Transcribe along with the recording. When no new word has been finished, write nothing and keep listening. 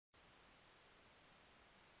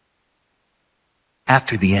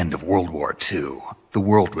After the end of World War II, the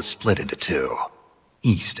world was split into two,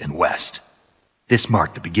 East and West. This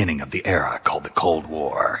marked the beginning of the era called the Cold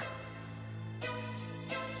War.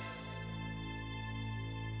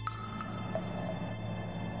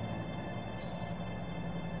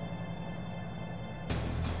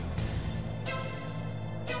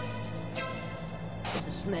 It's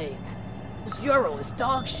a snake. This Euro is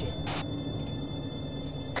dog shit.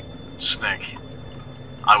 Snake,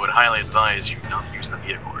 I would highly advise you not use the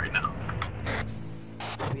vehicle right now.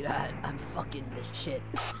 Copy that. I'm fucking this shit.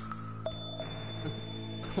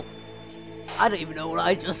 I don't even know what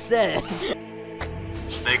I just said.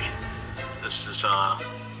 Snake, this is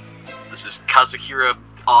Kazuhira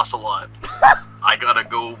Ocelot. I gotta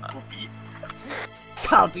go poopy.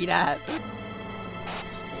 Copy that.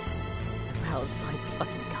 Snake. I'm outside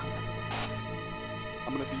fucking combat.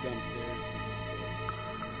 I'm gonna be downstairs.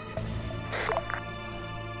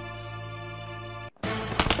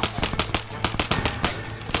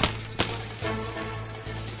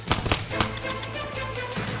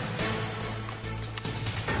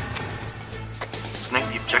 Snake,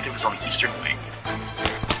 the objective is on the eastern wing.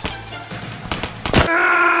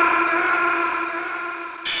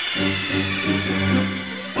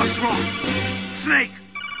 What's wrong? Snake!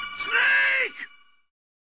 Snake!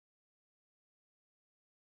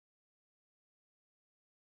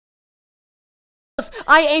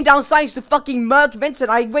 I aimed down sights to fucking murk Vincent.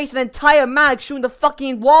 I wasted an entire mag shooting the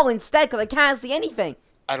fucking wall instead because I can't see anything.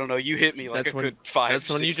 I don't know, you hit me like good 5-6 times. That's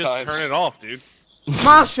when you just turn it off, dude.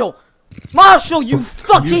 Marshall! Marshall, you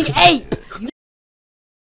fucking ape!